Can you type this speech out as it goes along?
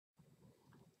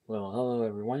Well, hello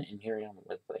everyone, and here I am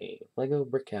with a LEGO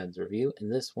BrickHeadz review,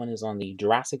 and this one is on the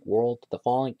Jurassic World The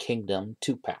Fallen Kingdom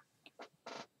 2-pack,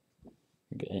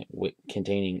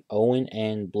 containing Owen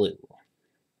and Blue.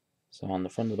 So on the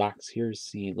front of the box, here's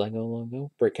the LEGO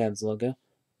logo, BrickHeadz logo,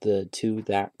 the two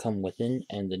that come within,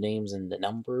 and the names and the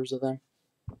numbers of them,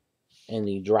 and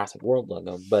the Jurassic World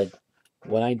logo. But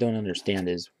what I don't understand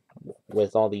is,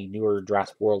 with all the newer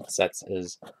Jurassic World sets,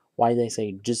 is why they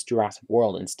say just Jurassic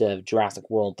World instead of Jurassic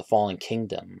World The Fallen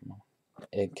Kingdom.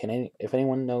 If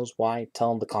anyone knows why,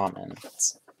 tell in the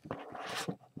comments.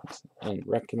 And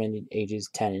recommended ages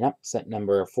 10 and up. Set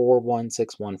number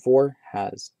 41614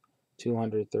 has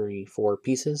 234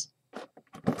 pieces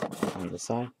on the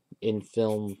side. In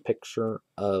film picture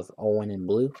of Owen and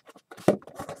Blue.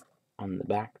 On the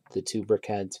back, the two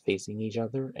BrickHeadz facing each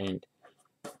other and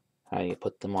how you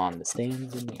put them on the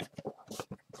stands in there.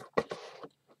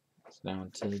 So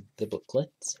down to the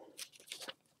booklets.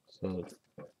 So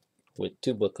with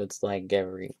two booklets like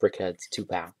every BrickHeadz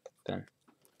 2-pack, then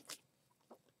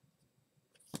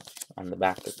on the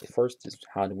back of the first is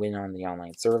how to win on the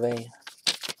online survey.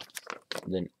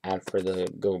 Then ad for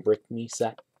the Go Brick Me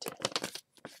set.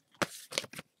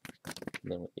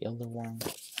 Then with the other one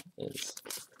is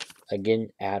again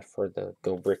ad for the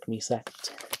Go Brick Me set.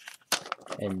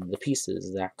 And the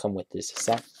pieces that come with this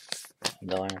set.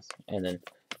 And then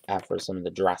ad for some of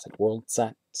the Jurassic World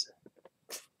sets.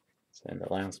 And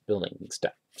the last building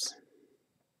steps.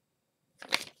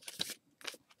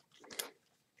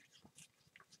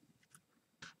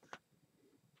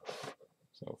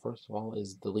 So first of all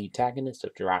is the lead antagonist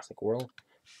of Jurassic World,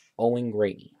 Owen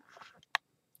Grady,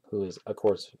 who is, of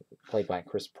course, played by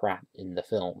Chris Pratt in the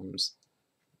films.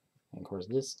 And of course,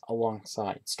 this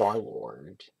alongside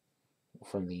Star-Lord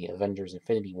from the Avengers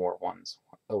Infinity War ones,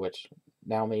 which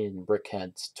now made in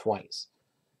BrickHeadz twice.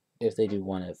 If they do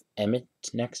one of Emmett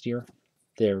next year,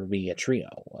 there will be a trio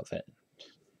of it.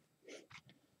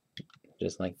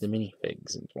 Just like the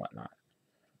minifigs and whatnot.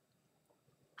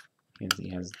 And he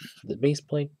has the base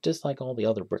plate just like all the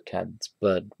other BrickHeadz,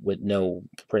 but with no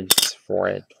prints for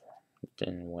it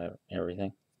and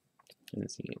everything. You can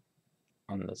see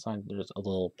on the side there's a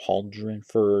little pauldron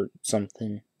for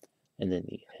something, and then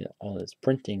all this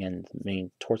printing and the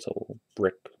main torso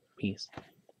brick piece,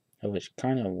 which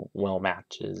kind of well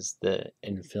matches the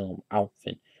in-film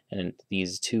outfit. And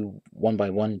these two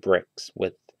 1x1 bricks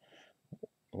with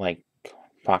like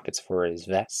pockets for his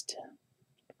vest.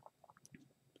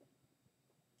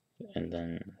 And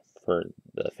then for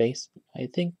the face, I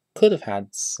think could have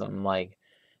had some like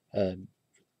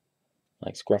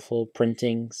scruffle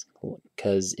printings,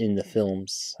 because in the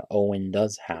films Owen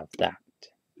does have that.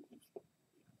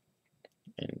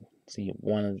 And see,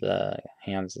 one of the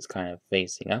hands is kind of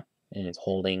facing up and is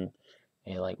holding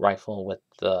a rifle with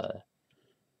the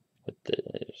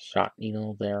shot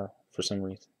needle there for some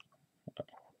reason.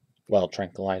 Well,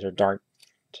 tranquilizer dart,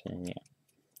 and yeah,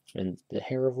 and the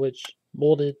hair of which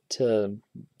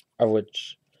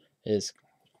is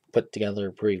put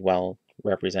together pretty well,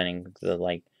 representing the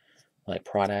like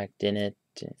product in it,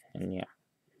 and yeah,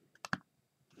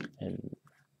 and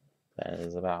that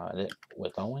is about it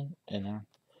with Owen. And now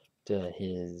to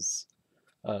his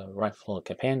rifle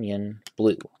companion,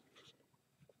 Blue.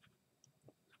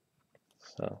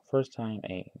 So first time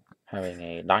having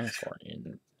a dinosaur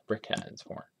in BrickHeadz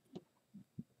form.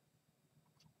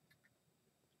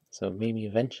 So maybe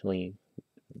eventually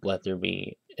let there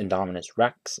be Indominus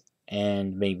Rex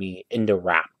and maybe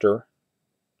Indoraptor,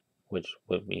 which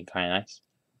would be kind of nice.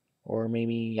 Or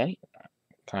maybe any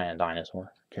kind of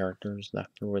dinosaur characters that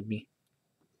there would be.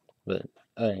 But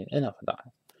enough of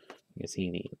that. You can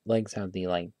see the legs have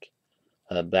the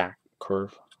back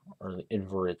curve or the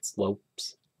inverted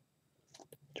slopes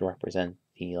to represent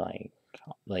the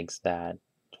legs that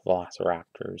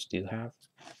velociraptors do have.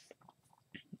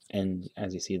 And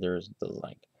as you see, there's the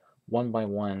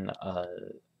 1x1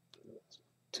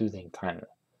 toothing kind of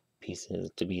pieces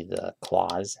to be the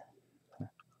claws.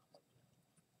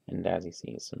 And as you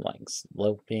see, some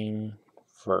sloping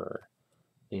for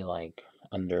the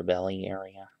underbelly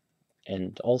area,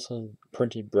 and also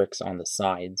printed bricks on the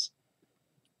sides.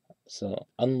 So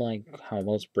unlike how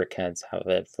most BrickHeadz have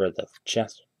it for the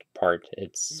chest part,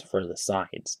 it's for the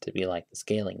sides to be like the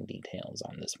scaling details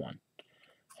on this one.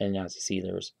 And as you see,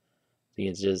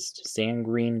 it's just sand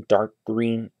green, dark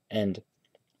green, and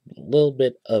a little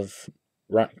bit of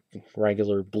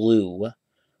regular blue,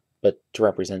 but to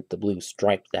represent the blue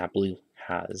stripe that Blue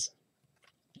has.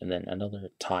 And then another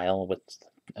tile with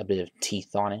a bit of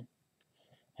teeth on it.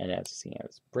 And as you see, it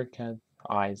has BrickHeadz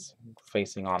eyes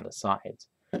facing on the sides.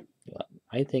 But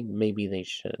I think maybe they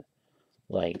should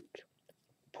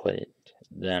put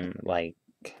them like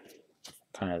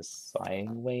kind of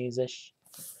sideways-ish,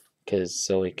 because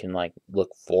so it can like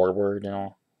look forward and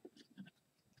all.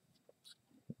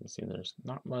 You see, there's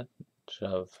not much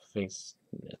of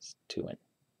faceness to it,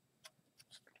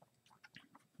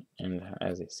 and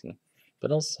as you see,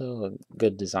 but also a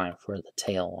good design for the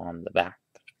tail on the back.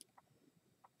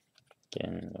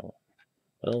 Again,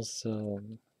 but also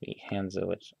the hands of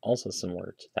which also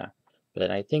similar to that, but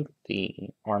I think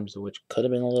the arms of which could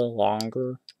have been a little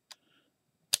longer,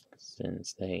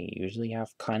 since they usually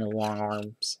have kind of long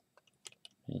arms.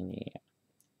 And yeah,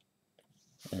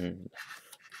 and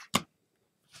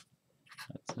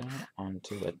that's now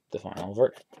onto the final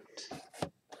verdict.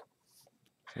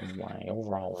 So my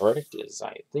overall verdict is,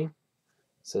 I think,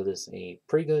 so this is a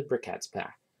pretty good BrickHeadz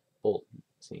pack. Both,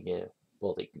 so you get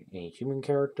both a human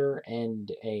character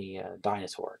and a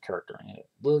dinosaur character, and a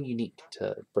little unique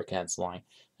to BrickHeadz line.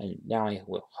 And now I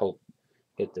will hope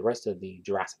get the rest of the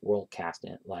Jurassic World cast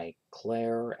in it, like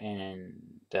Claire and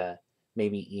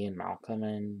maybe Ian Malcolm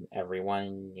and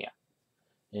everyone. Yeah.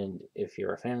 And if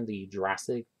you're a fan of the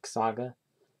Jurassic saga,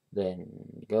 then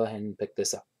go ahead and pick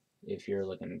this up. If you're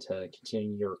looking to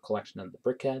continue your collection of the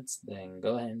BrickHeadz, then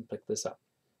go ahead and pick this up.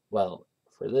 Well,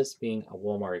 for this being a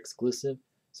Walmart exclusive,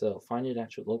 so find it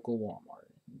at your local Walmart.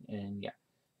 And yeah,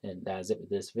 and that is it with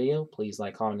this video. Please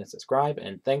like, comment, and subscribe,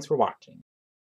 and thanks for watching.